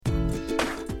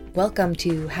Welcome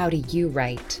to How Do You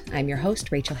Write? I'm your host,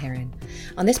 Rachel Herron.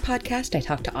 On this podcast, I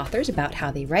talk to authors about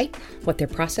how they write, what their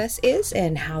process is,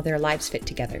 and how their lives fit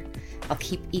together. I'll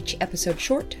keep each episode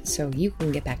short so you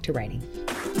can get back to writing.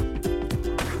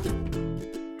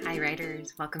 Hi,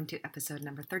 writers. Welcome to episode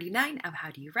number 39 of How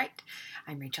Do You Write?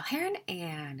 I'm Rachel Herron,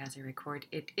 and as I record,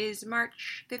 it is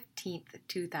March 15th,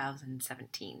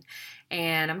 2017.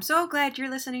 And I'm so glad you're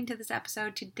listening to this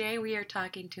episode. Today we are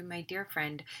talking to my dear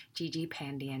friend, Gigi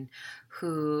Pandian,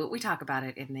 who, we talk about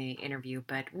it in the interview,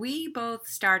 but we both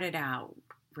started out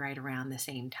right around the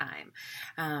same time.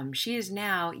 She is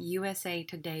now USA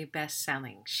Today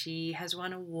best-selling. She has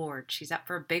won awards. She's up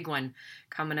for a big one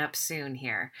coming up soon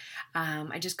here.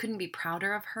 I just couldn't be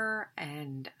prouder of her,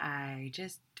 and I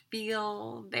just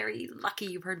feel very lucky,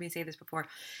 you've heard me say this before,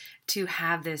 to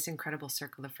have this incredible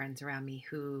circle of friends around me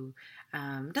who,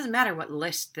 doesn't matter what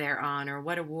list they're on or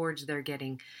what awards they're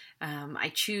getting, I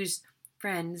choose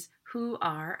friends who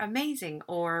are amazing,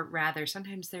 or rather,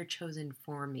 sometimes they're chosen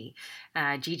for me.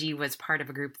 Gigi was part of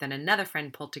a group that another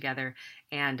friend pulled together,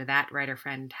 and that writer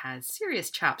friend has serious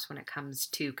chops when it comes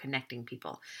to connecting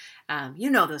people. You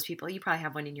know those people. You probably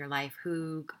have one in your life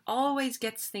who always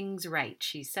gets things right.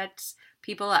 She sets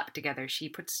people up together. She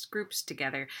puts groups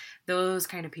together. Those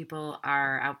kind of people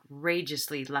are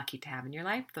outrageously lucky to have in your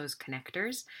life, those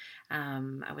connectors.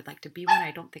 I would like to be one.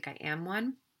 I don't think I am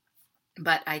one,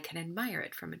 but I can admire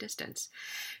it from a distance.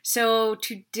 So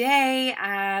today,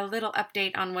 a little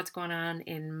update on what's going on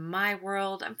in my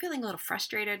world. I'm feeling a little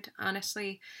frustrated,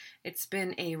 honestly. It's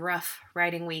been a rough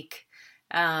writing week.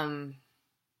 I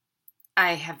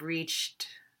have reached,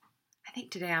 I think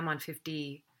today I'm on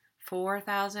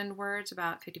 54,000 words,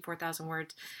 about 54,000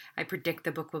 words. I predict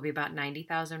the book will be about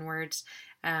 90,000 words.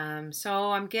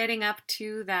 So I'm getting up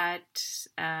to that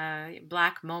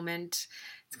black moment.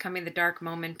 It's coming, the dark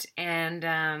moment, and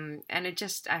it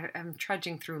just, I'm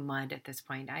trudging through mud at this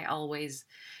point. I always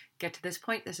get to this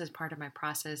point. This is part of my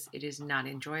process. It is not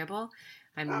enjoyable.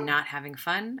 I'm not having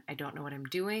fun. I don't know what I'm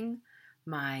doing.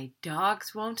 My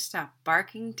dogs won't stop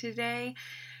barking today.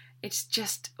 It's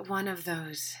just one of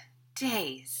those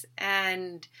days.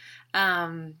 And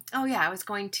I was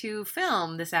going to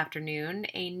film this afternoon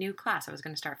a new class. I was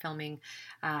going to start filming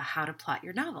How to Plot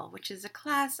Your Novel, which is a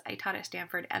class I taught at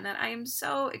Stanford and that I am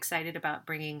so excited about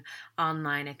bringing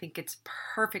online. I think it's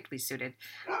perfectly suited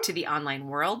to the online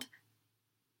world.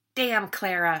 Damn,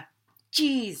 Clara.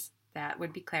 Jeez, that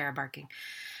would be Clara barking.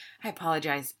 I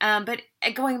apologize. But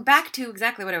going back to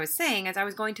exactly what I was saying, as I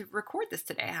was going to record this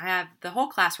today, I have the whole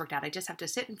class worked out. I just have to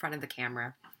sit in front of the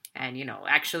camera and,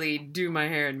 actually do my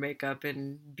hair and makeup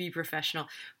and be professional.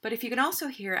 But if you can also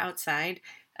hear outside,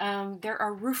 there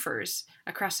are roofers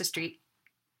across the street.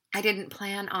 I didn't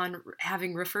plan on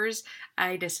having roofers.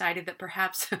 I decided that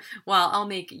perhaps, I'll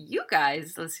make you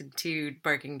guys listen to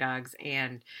barking dogs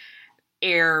and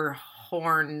air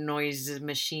horn noise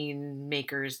machine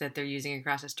makers that they're using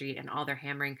across the street and all their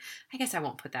hammering. I guess I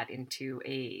won't put that into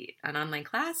an online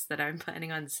class that I'm planning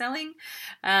on selling.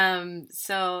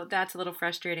 So that's a little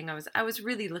frustrating. I was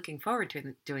really looking forward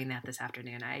to doing that this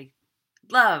afternoon. I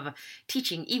love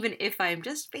teaching, even if I'm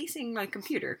just facing my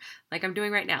computer like I'm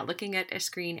doing right now, looking at a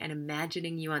screen and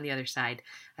imagining you on the other side.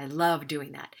 I love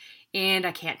doing that. And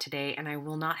I can't today, and I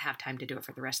will not have time to do it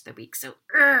for the rest of the week. So,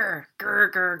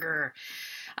 grr.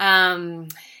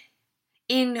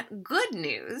 In good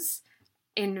news,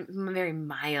 in very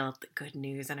mild good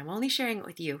news, and I'm only sharing it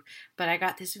with you, but I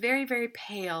got this very, very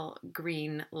pale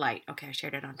green light. Okay, I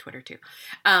shared it on Twitter too.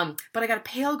 But I got a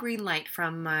pale green light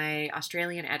from my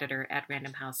Australian editor at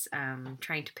Random House,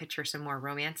 trying to pitch her some more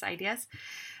romance ideas.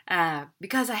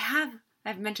 Because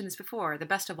I've mentioned this before, the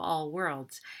best of all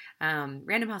worlds.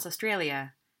 Random House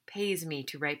Australia pays me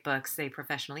to write books. They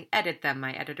professionally edit them.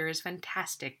 My editor is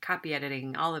fantastic. Copy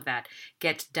editing, all of that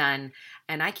gets done.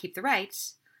 And I keep the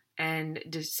rights and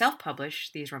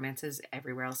self-publish these romances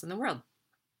everywhere else in the world.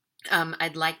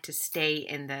 I'd like to stay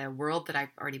in the world that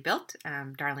I've already built,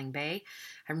 Darling Bay.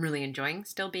 I'm really enjoying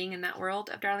still being in that world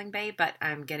of Darling Bay, but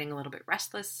I'm getting a little bit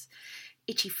restless,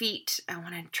 itchy feet. I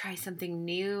want to try something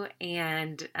new,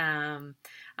 and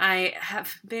I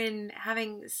have been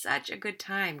having such a good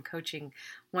time coaching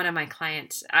one of my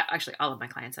clients, actually all of my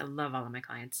clients. I love all of my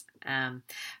clients.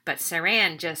 But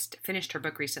Saran just finished her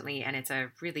book recently, and it's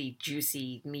a really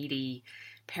juicy, meaty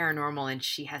paranormal, and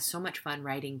she has so much fun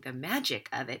writing the magic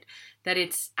of it that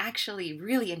it's actually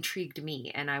really intrigued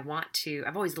me, and I've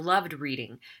always loved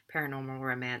reading paranormal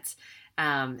romance,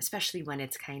 especially when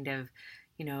it's kind of,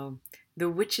 the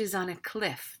witches on a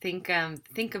cliff. Think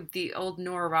of the old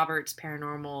Nora Roberts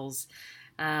paranormals,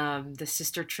 the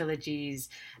sister trilogies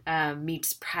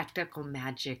meets practical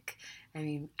magic. I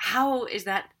mean, how is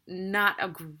that not a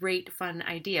great, fun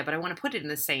idea? But I want to put it in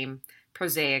the same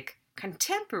prosaic,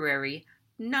 contemporary,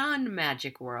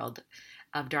 non-magic world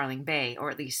of Darling Bay, or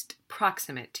at least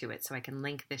proximate to it, so I can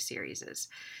link the series.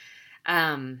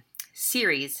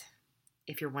 Series,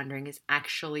 if you're wondering, is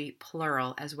actually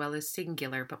plural as well as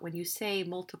singular, but when you say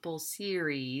multiple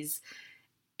series,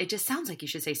 it just sounds like you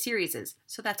should say serieses.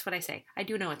 So that's what I say. I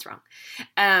do know it's wrong.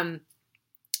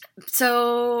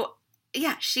 So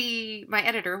yeah, my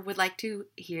editor would like to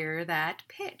hear that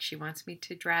pitch. She wants me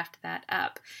to draft that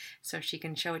up so she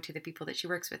can show it to the people that she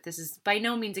works with. This is by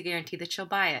no means a guarantee that she'll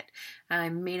buy it. I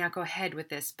may not go ahead with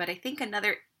this, but I think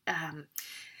another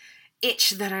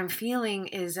itch that I'm feeling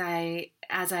is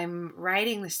as I'm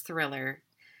writing this thriller,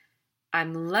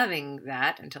 I'm loving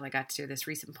that until I got to this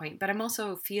recent point, but I'm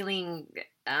also feeling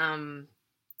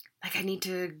like I need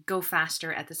to go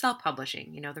faster at the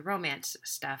self-publishing, the romance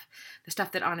stuff, the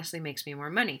stuff that honestly makes me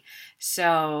more money.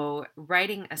 So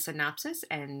writing a synopsis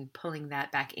and pulling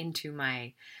that back into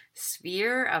my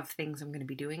sphere of things I'm going to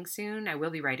be doing soon. I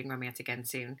will be writing romance again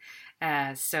soon.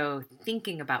 So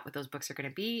thinking about what those books are going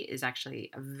to be is actually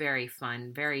a very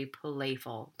fun, very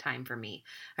playful time for me.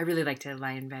 I really like to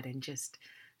lie in bed and just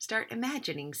start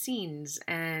imagining scenes,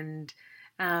 and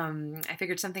I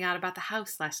figured something out about the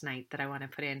house last night that I want to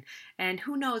put in. And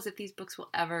who knows if these books will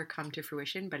ever come to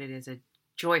fruition, but it is a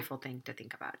joyful thing to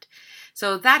think about.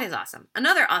 So that is awesome.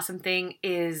 Another awesome thing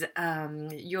is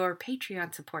your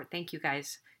Patreon support. Thank you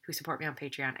guys who support me on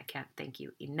Patreon. I can't thank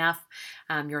you enough.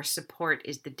 Your support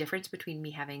is the difference between me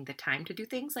having the time to do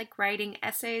things like writing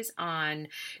essays on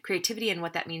creativity and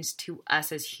what that means to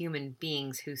us as human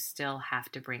beings who still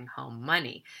have to bring home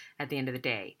money at the end of the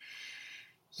day.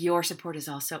 Your support is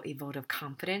also a vote of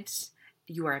confidence.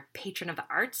 You are a patron of the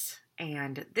arts,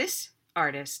 and this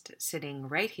artist sitting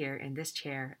right here in this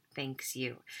chair thanks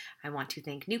you. I want to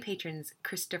thank new patrons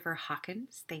Christopher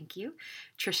Hawkins, thank you.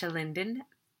 Trisha Linden,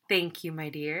 thank you, my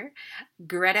dear.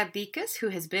 Greta Bekas, who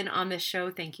has been on this show,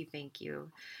 thank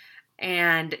you.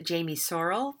 And Jamie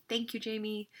Sorrell, thank you,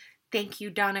 Jamie. Thank you,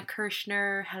 Donna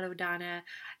Kirshner. Hello, Donna.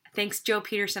 Thanks, Joe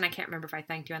Peterson. I can't remember if I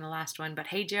thanked you on the last one, but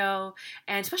hey, Joe.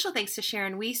 And special thanks to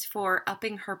Sharon Weiss for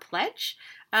upping her pledge.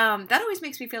 That always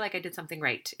makes me feel like I did something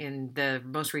right in the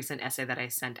most recent essay that I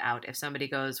sent out. If somebody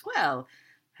goes, well,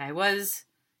 I was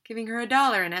giving her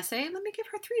 $1 an essay, let me give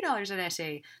her $3 an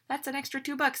essay. That's an extra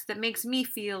 $2 that makes me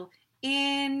feel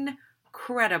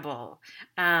incredible.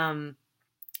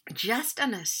 Just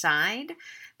an aside,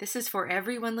 this is for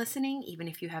everyone listening, even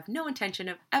if you have no intention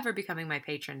of ever becoming my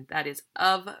patron. That is,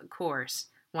 of course,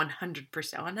 100%,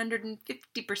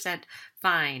 150%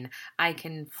 fine. I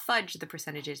can fudge the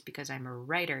percentages because I'm a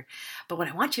writer. But what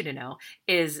I want you to know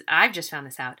is, I've just found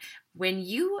this out. When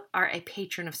you are a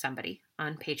patron of somebody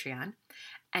on Patreon,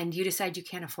 and you decide you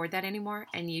can't afford that anymore,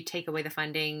 and you take away the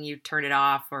funding, you turn it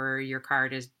off, or your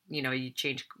card is, you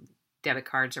change debit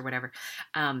cards or whatever,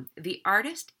 the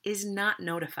artist is not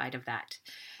notified of that.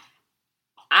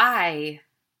 I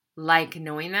like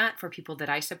knowing that for people that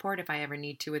I support, if I ever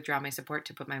need to withdraw my support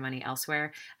to put my money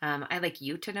elsewhere. I like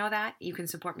you to know that. You can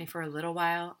support me for a little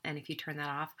while, and if you turn that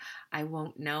off, I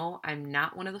won't know. I'm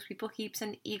not one of those people who keeps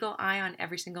an eagle eye on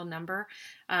every single number.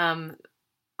 On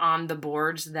the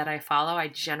boards that I follow, I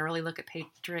generally look at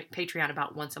Patreon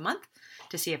about once a month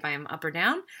to see if I am up or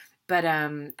down. But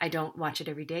I don't watch it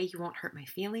every day. You won't hurt my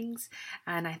feelings.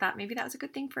 And I thought maybe that was a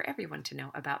good thing for everyone to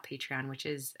know about Patreon, which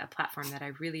is a platform that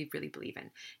I really, really believe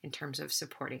in terms of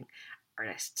supporting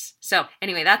artists. So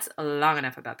anyway, that's long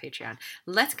enough about Patreon.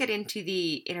 Let's get into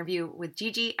the interview with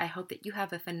Gigi. I hope that you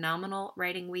have a phenomenal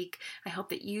writing week. I hope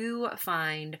that you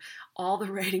find all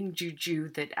the writing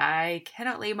juju that I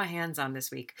cannot lay my hands on this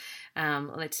week.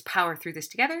 Let's power through this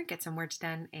together, get some words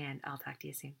done, and I'll talk to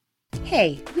you soon.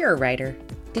 Hey, you're a writer.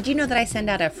 Did you know that I send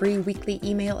out a free weekly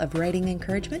email of writing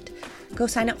encouragement? Go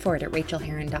sign up for it at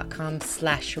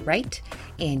rachelherron.com/write,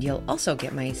 and you'll also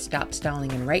get my Stop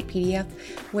Stalling and Write PDF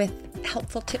with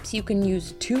helpful tips you can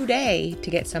use today to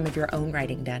get some of your own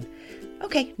writing done.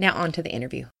 Okay, now on to the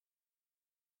interview.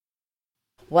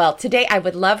 Well, today I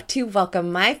would love to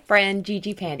welcome my friend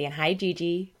Gigi Pandian. Hi,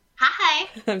 Gigi. Hi.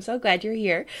 I'm so glad you're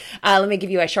here. Let me give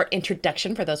you a short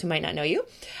introduction for those who might not know you.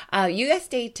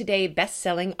 USA Today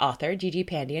best-selling author Gigi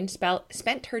Pandian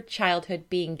spent her childhood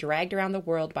being dragged around the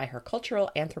world by her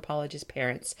cultural anthropologist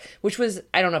parents, which was,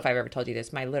 I don't know if I've ever told you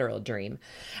this, my literal dream.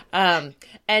 And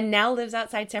now lives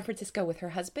outside San Francisco with her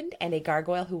husband and a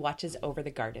gargoyle who watches over the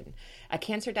garden. A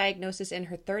cancer diagnosis in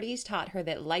her 30s taught her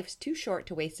that life's too short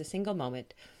to waste a single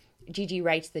moment. Gigi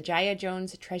writes the Jaya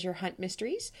Jones Treasure Hunt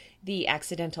mysteries, the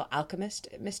Accidental Alchemist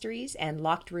mysteries, and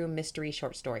Locked Room mystery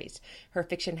short stories. Her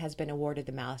fiction has been awarded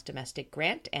the Malice Domestic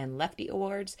Grant and Lefty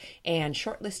Awards and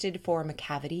shortlisted for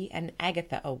Macavity and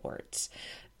Agatha Awards.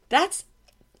 That's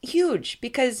huge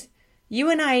because you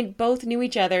and I both knew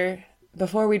each other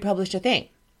before we'd published a thing.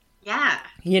 Yeah,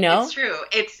 It's true.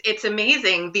 It's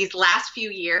amazing these last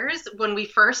few years when we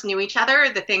first knew each other,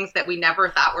 the things that we never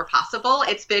thought were possible.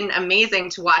 It's been amazing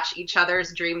to watch each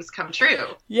other's dreams come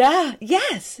true. Yeah.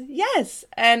 Yes.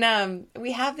 And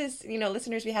we have this,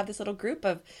 listeners, we have this little group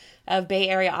of Bay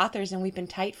Area authors, and we've been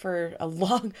tight for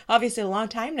obviously a long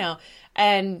time now.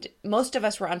 And most of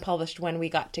us were unpublished when we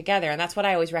got together. And that's what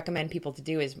I always recommend people to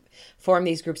do is form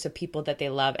these groups of people that they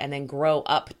love and then grow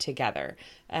up together.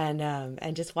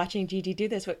 And just watching Gigi do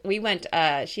this,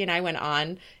 she and I went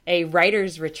on a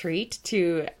writer's retreat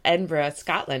to Edinburgh,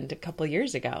 Scotland a couple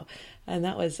years ago. And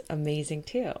that was amazing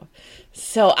too.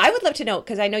 So I would love to know,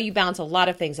 because I know you balance a lot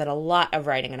of things and a lot of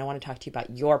writing, and I want to talk to you about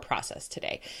your process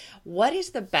today. What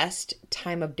is the best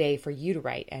time of day for you to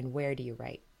write, and where do you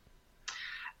write?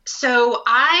 So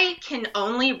I can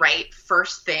only write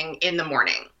first thing in the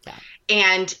morning. Yeah.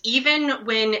 And even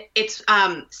when it's,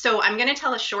 so I'm going to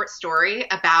tell a short story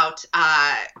about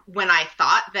when I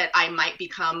thought that I might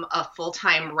become a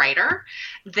full-time writer,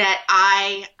 that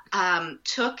I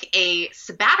took a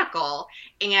sabbatical,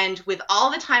 and with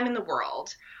all the time in the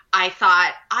world, I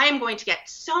thought I am going to get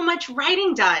so much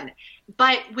writing done.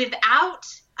 But with all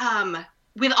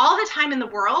the time in the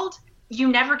world, you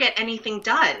never get anything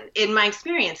done in my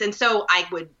experience. And so I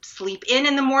would sleep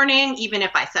in the morning, even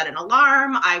if I set an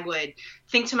alarm. I would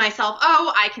think to myself,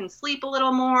 oh, I can sleep a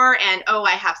little more, and oh,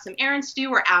 I have some errands to do,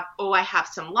 or oh, I have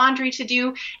some laundry to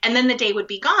do, and then the day would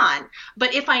be gone.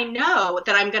 But if I know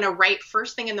that I'm going to write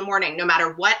first thing in the morning, no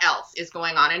matter what else is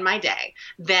going on in my day,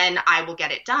 then I will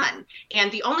get it done. And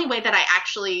the only way that I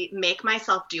actually make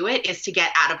myself do it is to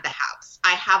get out of the house.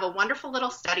 I have a wonderful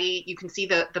little study. You can see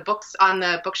the books on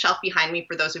the bookshelf behind me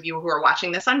for those of you who are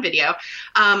watching this on video.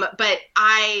 But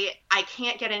I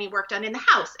can't get any work done in the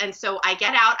house. And so I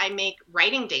get out, I make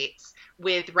writing dates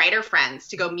with writer friends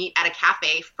to go meet at a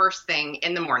cafe first thing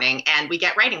in the morning, and we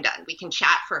get writing done. We can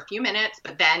chat for a few minutes,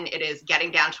 but then it is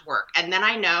getting down to work. And then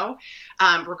I know,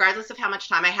 regardless of how much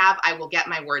time I have, I will get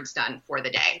my words done for the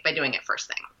day by doing it first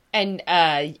thing.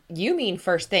 And you mean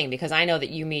first thing, because I know that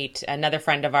you meet another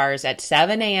friend of ours at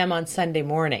 7 a.m. on Sunday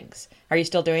mornings. Are you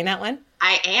still doing that one?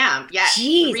 I am, yes.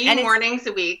 Jeez. 3 mornings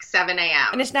a week, 7 a.m.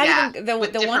 And it's not even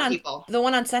the one on people. The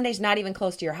one on Sunday's not even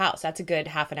close to your house. That's a good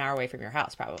half an hour away from your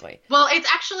house, probably. Well,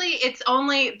 it's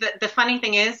only the funny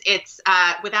thing is it's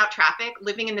without traffic.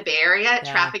 Living in the Bay Area,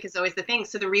 traffic is always the thing.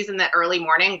 So the reason that early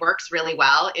morning works really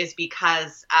well is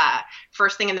because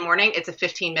first thing in the morning, it's a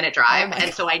 15-minute drive,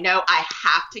 and so I know I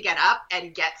have to get up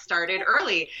and get started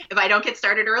early. If I don't get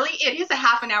started early, it is a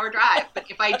half an hour drive. But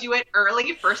if I do it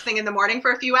early, first thing in the morning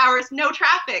for a few hours, no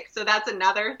traffic. So that's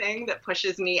another thing that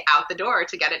pushes me out the door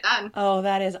to get it done. Oh,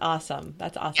 that is awesome.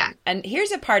 That's awesome. Yeah. And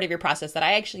here's a part of your process that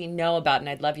I actually know about, and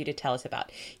I'd love you to tell us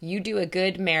about. You do a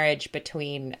good marriage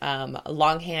between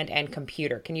longhand and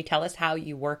computer. Can you tell us how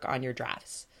you work on your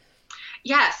drafts?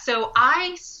 Yeah, so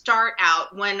I start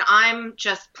out when I'm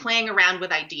just playing around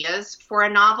with ideas for a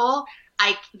novel.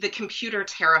 The computer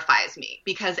terrifies me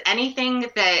because anything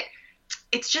that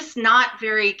it's just not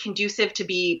very conducive to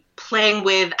be playing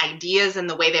with ideas and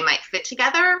the way they might fit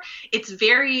together.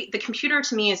 The computer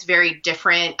to me is very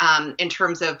different in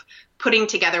terms of putting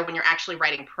together when you're actually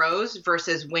writing prose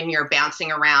versus when you're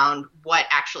bouncing around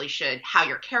how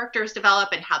your characters develop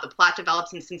and how the plot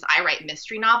develops. And since I write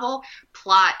mystery novel,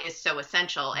 plot is so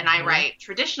essential. And I write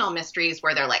traditional mysteries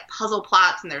where they're like puzzle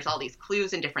plots and there's all these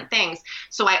clues and different things.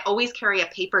 So I always carry a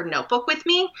paper notebook with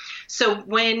me. So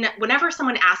whenever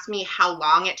someone asks me how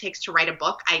long it takes to write a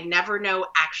book, I never know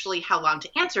actually how long to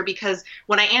answer, because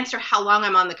when I answer how long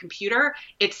I'm on the computer,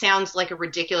 it sounds like a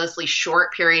ridiculously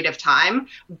short period of time,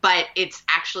 but it's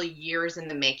actually years in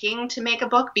the making to make a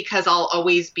book, because I'll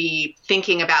always be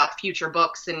thinking about future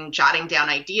books and jotting down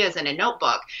ideas in a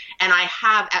notebook. And I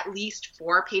have at least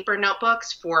 4 paper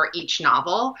notebooks for each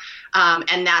novel.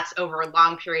 And that's over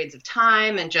long periods of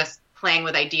time and just playing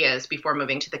with ideas before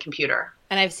moving to the computer.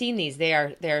 And I've seen these.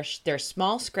 They're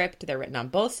small script. They're written on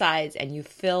both sides, and you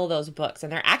fill those books.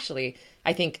 And they're actually,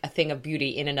 I think, a thing of beauty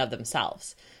in and of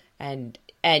themselves. And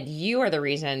you are the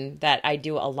reason that I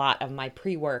do a lot of my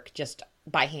pre-work just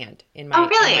by hand in my, in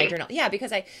my journal. Yeah,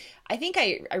 because I think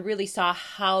I really saw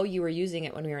how you were using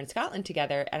it when we were in Scotland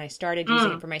together, and I started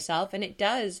using it for myself. And it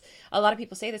does, a lot of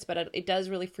people say this, but it does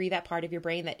really free that part of your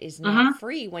brain that is not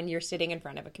free when you're sitting in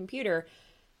front of a computer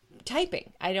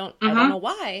typing. I don't know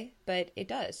why, but it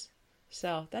does.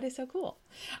 So that is so cool.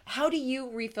 How do you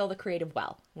refill the creative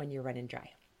well when you're running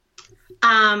dry?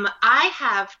 I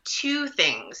have two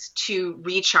things to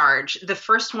recharge. The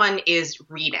first one is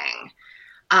reading.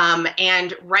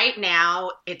 And right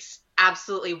now it's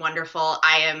absolutely wonderful.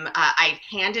 I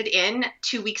handed in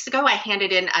 2 weeks ago, I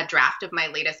handed in a draft of my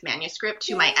latest manuscript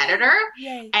to my editor.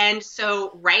 Yay. And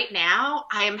so right now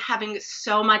I am having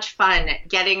so much fun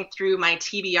getting through my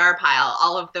TBR pile,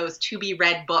 all of those to be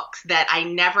read books that I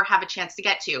never have a chance to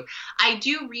get to. I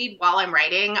do read while I'm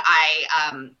writing.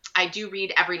 I do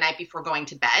read every night before going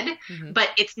to bed, but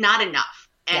it's not enough.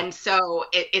 And so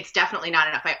it's definitely not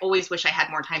enough. I always wish I had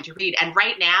more time to read. And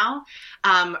right now,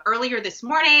 earlier this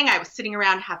morning, I was sitting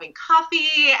around having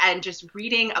coffee and just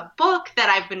reading a book that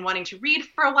I've been wanting to read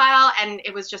for a while. And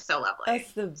it was just so lovely.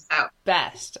 That's the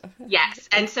best. Yes.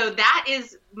 And so that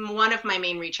is one of my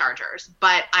main rechargers.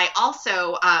 But I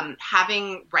also,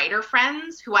 having writer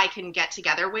friends who I can get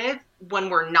together with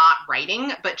when we're not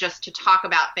writing, but just to talk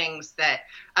about things that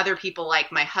other people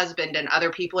like my husband and other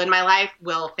people in my life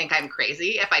will think I'm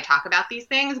crazy if I talk about these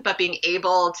things, but being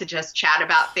able to just chat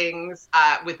about things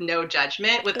with no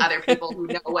judgment with other people who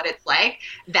know what it's like,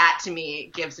 that to me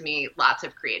gives me lots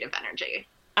of creative energy.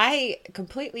 I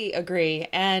completely agree.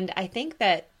 And I think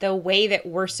that the way that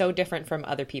we're so different from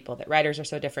other people, that writers are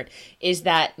so different, is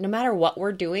that no matter what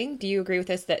we're doing, do you agree with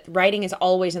this, that writing is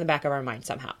always in the back of our mind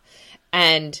somehow?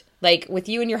 And like with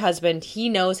you and your husband, he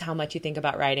knows how much you think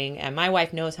about writing, and my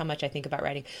wife knows how much I think about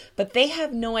writing, but they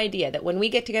have no idea that when we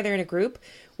get together in a group,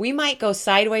 we might go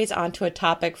sideways onto a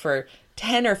topic for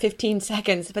 10 or 15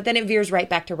 seconds, but then it veers right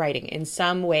back to writing in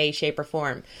some way, shape, or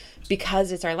form,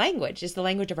 because it's our language, it's the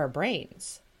language of our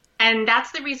brains. And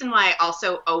that's the reason why I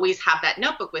also always have that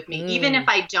notebook with me. Even if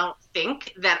I don't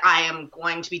think that I am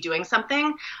going to be doing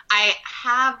something, I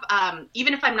have,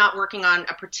 even if I'm not working on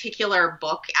a particular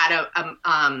book at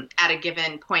a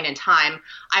given point in time,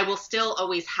 I will still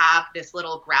always have this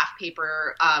little graph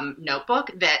paper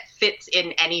notebook that fits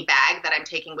in any bag that I'm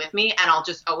taking with me, and I'll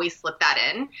just always slip that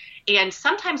in. And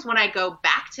sometimes when I go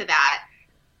back to that,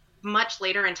 much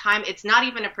later in time, it's not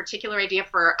even a particular idea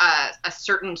for a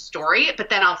certain story, but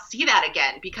then I'll see that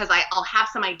again because I'll have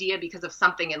some idea because of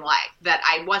something in life that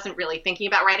I wasn't really thinking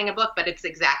about writing a book, but it's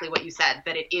exactly what you said,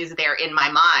 that it is there in my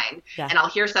mind. Yeah. And I'll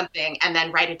hear something and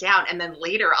then write it down, and then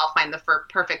later I'll find the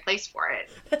perfect place for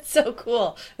it. That's so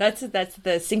cool. That's the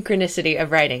synchronicity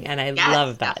of writing, and I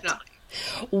love that. Definitely.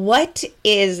 What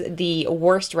is the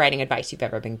worst writing advice you've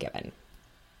ever been given?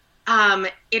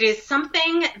 It is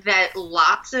something that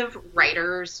lots of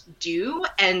writers do.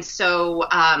 And so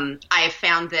I have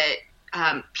found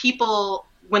that people,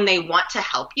 when they want to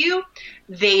help you,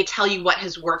 they tell you what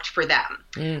has worked for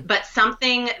them. But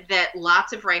something that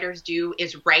lots of writers do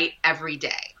is write every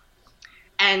day.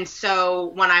 And so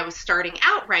when I was starting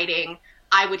out writing,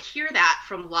 I would hear that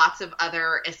from lots of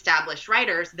other established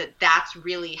writers, that that's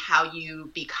really how you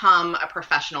become a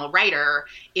professional writer,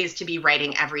 is to be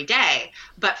writing every day.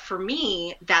 But for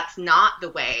me, that's not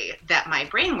the way that my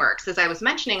brain works. As I was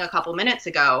mentioning a couple minutes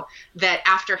ago, that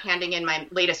after handing in my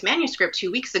latest manuscript 2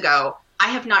 weeks ago, I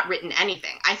have not written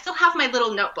anything. I still have my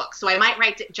little notebook, so I might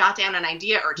jot down an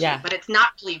idea or two, but it's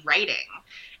not really writing.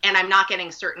 And I'm not getting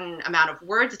a certain amount of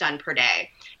words done per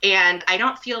day. And I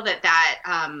don't feel that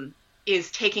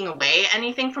is taking away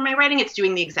anything from my writing. It's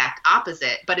doing the exact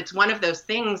opposite, but it's one of those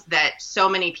things that so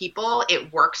many people,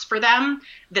 it works for them,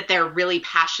 that they're really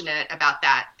passionate about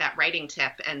that writing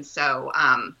tip. And so,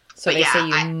 they say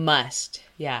you must.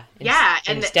 Yeah.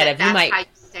 Instead of you might. How you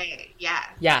say, yeah.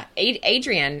 Yeah.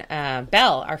 Adrienne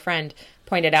Bell, our friend,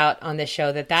 pointed out on this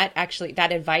show that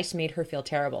advice made her feel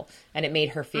terrible, and it made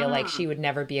her feel like she would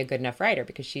never be a good enough writer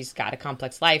because she's got a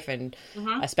complex life and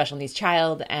a special needs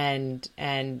child, and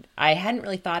I hadn't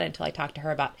really thought until I talked to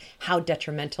her about how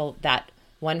detrimental that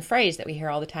one phrase that we hear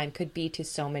all the time could be to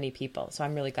so many people. So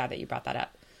I'm really glad that you brought that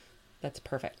up. That's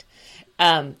perfect.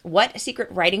 What secret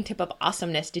writing tip of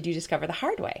awesomeness did you discover the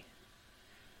hard way?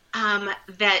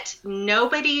 That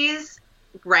nobody's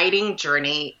writing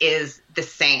journey is the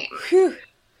same. Whew.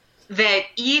 That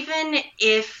even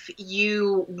if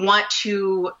you want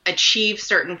to achieve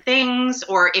certain things,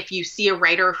 or if you see a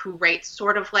writer who writes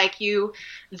sort of like you,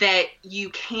 that you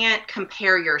can't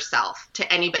compare yourself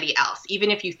to anybody else.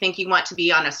 Even if you think you want to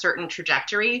be on a certain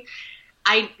trajectory,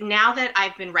 now that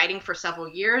I've been writing for several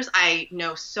years, I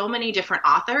know so many different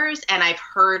authors, and I've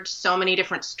heard so many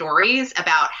different stories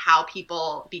about how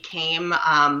people became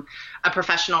a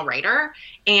professional writer,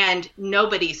 and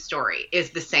nobody's story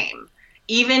is the same.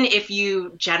 even if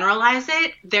you generalize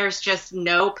it, there's just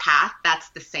no path that's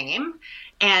the same.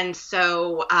 And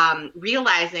so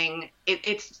realizing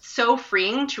it's so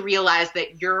freeing to realize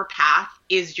that your path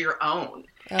is your own.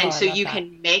 Oh, and so you that.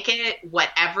 can make it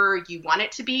whatever you want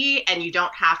it to be, and you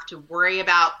don't have to worry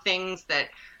about things that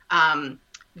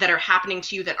that are happening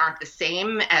to you that aren't the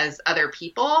same as other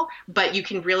people, but you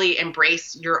can really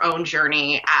embrace your own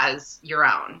journey as your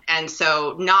own. And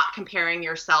so not comparing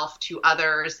yourself to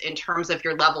others in terms of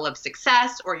your level of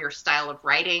success or your style of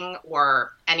writing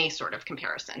or any sort of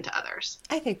comparison to others.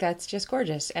 I think that's just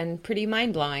gorgeous and pretty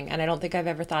mind-blowing. And I don't think I've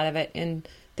ever thought of it in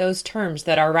those terms,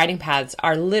 that our writing paths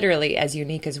are literally as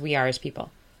unique as we are as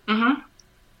people. Mm-hmm.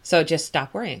 So just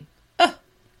stop worrying.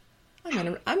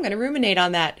 I'm gonna ruminate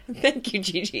on that. Thank you,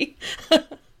 Gigi.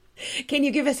 Can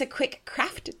you give us a quick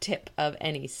craft tip of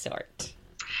any sort?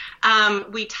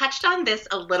 We touched on this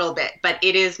a little bit, but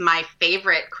it is my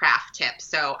favorite craft tip,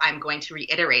 so I'm going to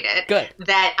reiterate it. Good.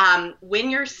 That when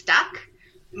you're stuck,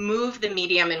 move the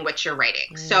medium in which you're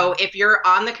writing. So if you're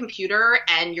on the computer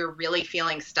and you're really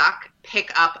feeling stuck,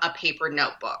 pick up a paper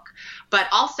notebook. But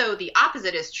also the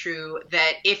opposite is true,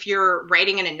 that if you're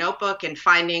writing in a notebook and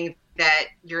finding that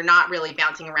you're not really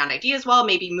bouncing around ideas well,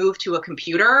 maybe move to a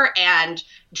computer and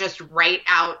just write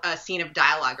out a scene of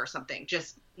dialogue or something.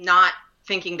 Just not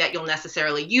thinking that you'll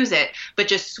necessarily use it, but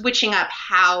just switching up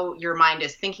how your mind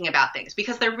is thinking about things,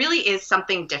 because there really is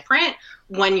something different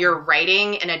when you're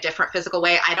writing in a different physical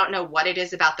way. I don't know what it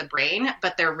is about the brain,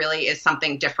 but there really is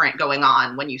something different going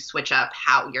on when you switch up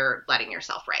how you're letting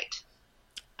yourself write.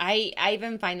 I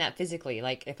even find that physically,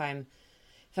 like if I'm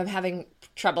having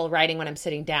trouble writing when I'm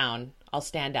sitting down, I'll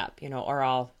stand up, or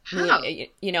I'll,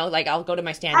 like I'll go to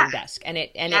my standing desk, and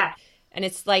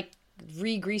it's like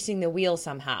re-greasing the wheel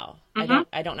somehow. Mm-hmm.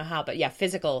 I don't know how, but yeah,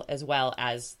 physical as well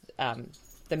as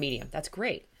the medium. That's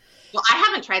great. Well, I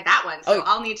haven't tried that one, so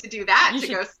I'll need to do that to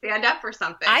go stand up for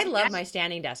something. I love my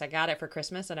standing desk. I got it for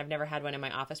Christmas, and I've never had one in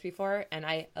my office before, and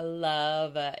I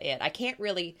love it. I can't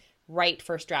really write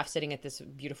first draft sitting at this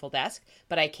beautiful desk,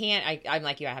 but I can't. I'm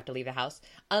like you. I have to leave the house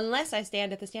unless I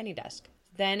stand at the standing desk.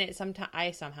 Then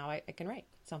I can write.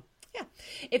 So yeah,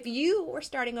 if you were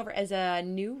starting over as a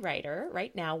new writer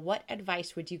right now, what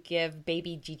advice would you give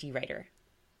baby Gigi writer?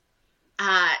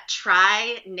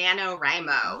 Try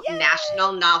NaNoWriMo, Yay!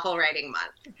 National Novel Writing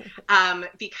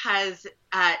Month, because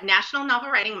National Novel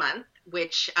Writing Month,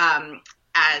 which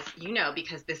as you know,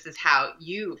 because this is how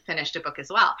you finished a book as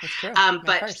well. That's true.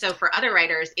 But so for other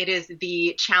writers, it is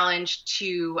the challenge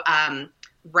to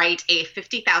write a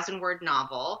 50,000 word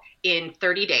novel in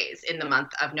 30 days in the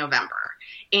month of November.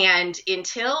 And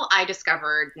until I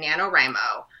discovered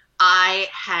NaNoWriMo, I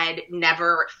had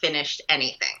never finished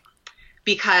anything,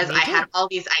 because I had all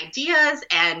these ideas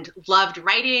and loved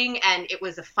writing, and it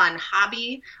was a fun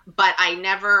hobby, but I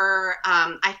never,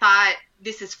 I thought,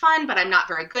 this is fun, but I'm not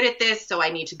very good at this, so I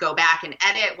need to go back and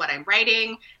edit what I'm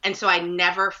writing. And so I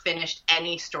never finished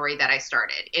any story that I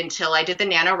started until I did the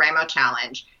NaNoWriMo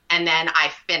challenge, and then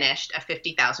I finished a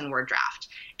 50,000 word draft.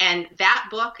 And that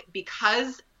book,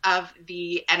 because of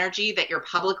the energy that you're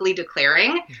publicly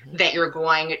declaring that you're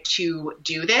going to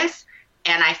do this,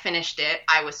 and I finished it,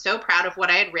 I was so proud of what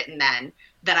I had written then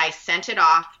that I sent it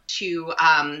off to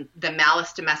the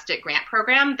Malice Domestic Grant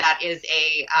Program. That is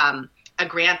a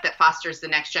grant that fosters the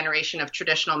next generation of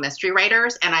traditional mystery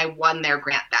writers, and I won their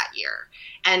grant that year.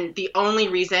 And the only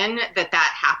reason that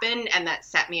happened and that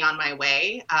set me on my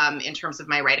way in terms of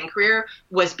my writing career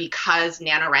was because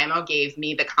NaNoWriMo gave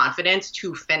me the confidence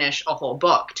to finish a whole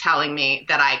book, telling me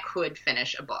that I could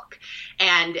finish a book.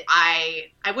 And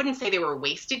I wouldn't say they were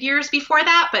wasted years before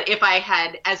that, but if I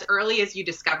had, as early as you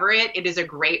discover it, it is a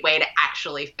great way to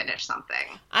actually finish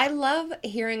something. I love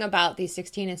hearing about these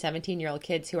 16 and 17-year-old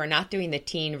kids who are not doing the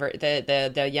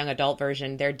the young adult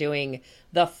version. They're doing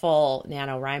the full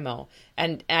NaNoWriMo.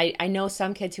 And I know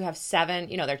some kids who have 7,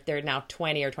 they're now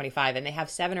 20 or 25, and they have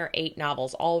 7 or 8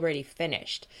 novels already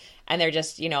finished. And they're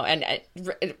just, and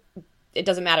it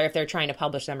doesn't matter if they're trying to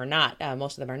publish them or not.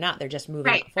 Most of them are not. They're just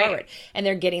moving forward. Right. And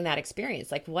they're getting that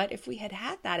experience. Like, what if we had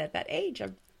that at that age?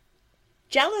 I'm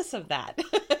jealous of that.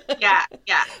 Yeah.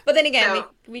 But then again,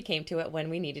 we came to it when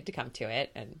we needed to come to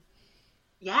it. And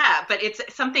yeah, but it's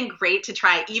something great to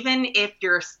try, even if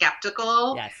you're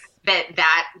skeptical. Yes.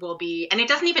 That will be, and it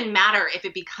doesn't even matter if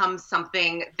it becomes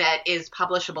something that is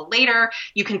publishable later,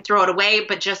 you can throw it away,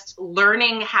 but just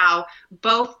learning how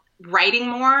both writing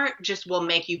more just will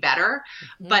make you better.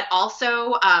 Mm-hmm. But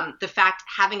also the fact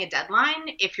having a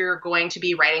deadline, if you're going to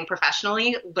be writing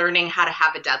professionally, learning how to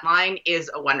have a deadline is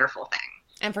a wonderful thing.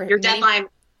 And for your deadline,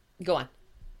 go on.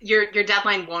 your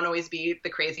deadline won't always be the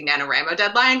crazy NaNoWriMo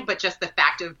deadline, but just the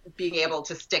fact of being able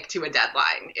to stick to a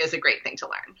deadline is a great thing to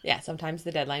learn. Yeah, sometimes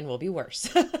the deadline will be worse.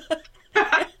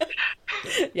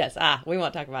 Yes, we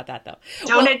won't talk about that though.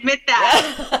 Don't admit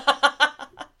that.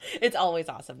 It's always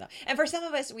awesome though. And for some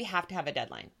of us, we have to have a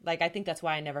deadline. Like, I think that's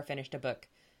why I never finished a book.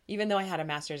 Even though I had a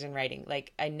master's in writing,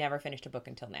 like, I never finished a book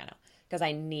until Nano because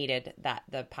I needed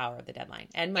the power of the deadline.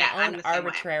 And my own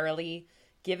arbitrarily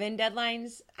given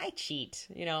deadlines, I cheat,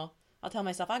 I'll tell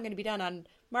myself I'm going to be done on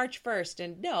March 1st.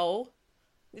 And no,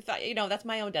 if that's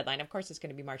my own deadline. Of course, it's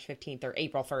going to be March 15th or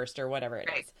April 1st or whatever it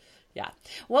is. Yeah.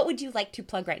 What would you like to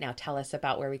plug right now? Tell us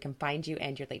about where we can find you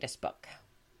and your latest book.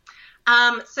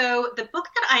 So the book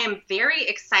that I am very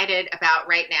excited about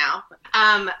right now,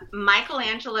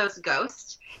 Michelangelo's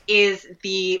Ghost, is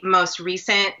the most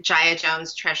recent Jaya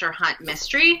Jones treasure hunt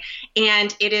mystery,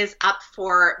 and it is up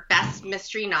for Best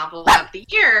Mystery Novel of the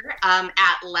Year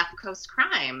at Left Coast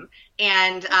Crime,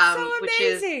 and so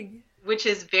which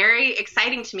is very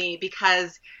exciting to me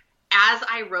because as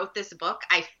I wrote this book,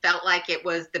 I felt like it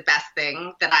was the best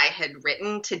thing that I had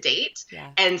written to date.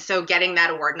 Yeah. And so getting that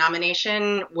award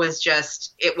nomination was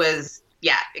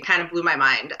it kind of blew my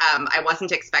mind. I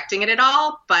wasn't expecting it at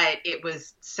all, but it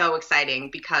was so exciting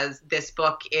because this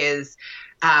book is,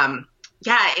 I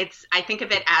think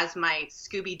of it as my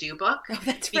Scooby-Doo book. Oh,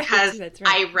 that's because right. That's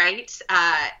right.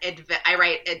 I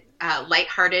write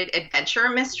lighthearted adventure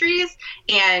mysteries,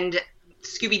 and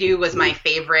Scooby-Doo was my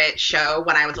favorite show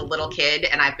when I was a little kid,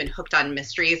 and I've been hooked on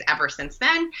mysteries ever since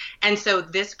then. And so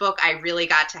this book, I really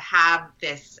got to have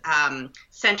this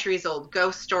centuries-old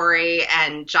ghost story,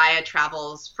 and Jaya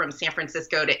travels from San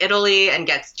Francisco to Italy and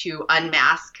gets to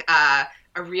unmask a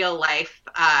real-life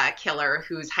killer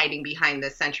who's hiding behind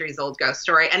this centuries-old ghost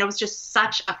story. And it was just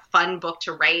such a fun book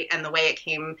to write, and the way it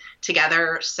came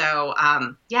together. So,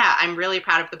 I'm really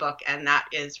proud of the book, and that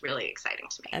is really exciting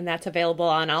to me. And that's available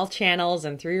on all channels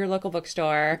and through your local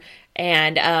bookstore.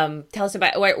 And tell us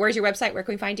about, where's your website? Where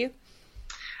can we find you?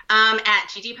 At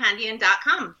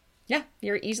ggpandian.com. Yeah,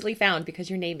 you're easily found because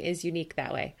your name is unique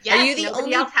that way. Yes, Are you the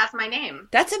nobody else has my name.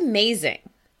 That's amazing.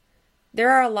 There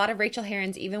are a lot of Rachel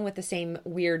Herons, even with the same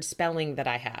weird spelling that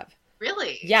I have.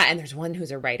 Really? Yeah, and there's one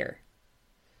who's a writer.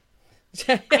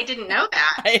 I didn't know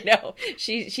that. I know.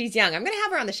 She's young. I'm going to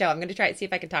have her on the show. I'm going to try to see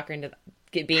if I can talk her into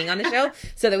being on the show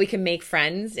so that we can make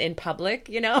friends in public,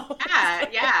 Yeah.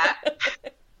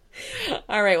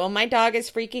 All right. Well, my dog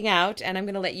is freaking out, and I'm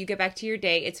going to let you get back to your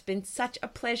day. It's been such a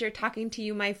pleasure talking to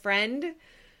you, my friend.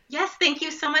 Yes, thank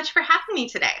you so much for having me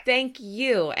today. Thank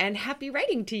you, and happy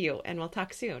writing to you, and we'll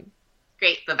talk soon.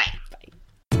 Great. Bye-bye. Bye.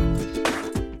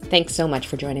 Thanks so much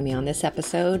for joining me on this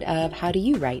episode of How Do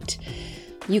You Write?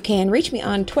 You can reach me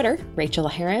on Twitter, Rachel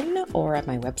Heron, or at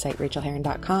my website,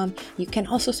 rachelheron.com. You can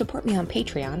also support me on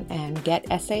Patreon and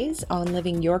get essays on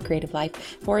living your creative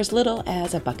life for as little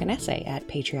as $1 an essay at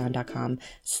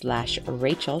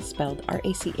patreon.com/Rachel, spelled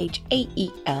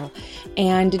Rachael.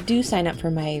 And do sign up for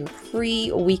my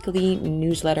free weekly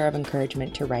newsletter of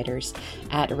encouragement to writers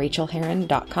at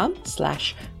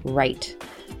rachelheron.com/write.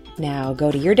 Now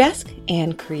go to your desk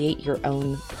and create your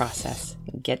own process.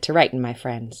 Get to writing, my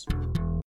friends.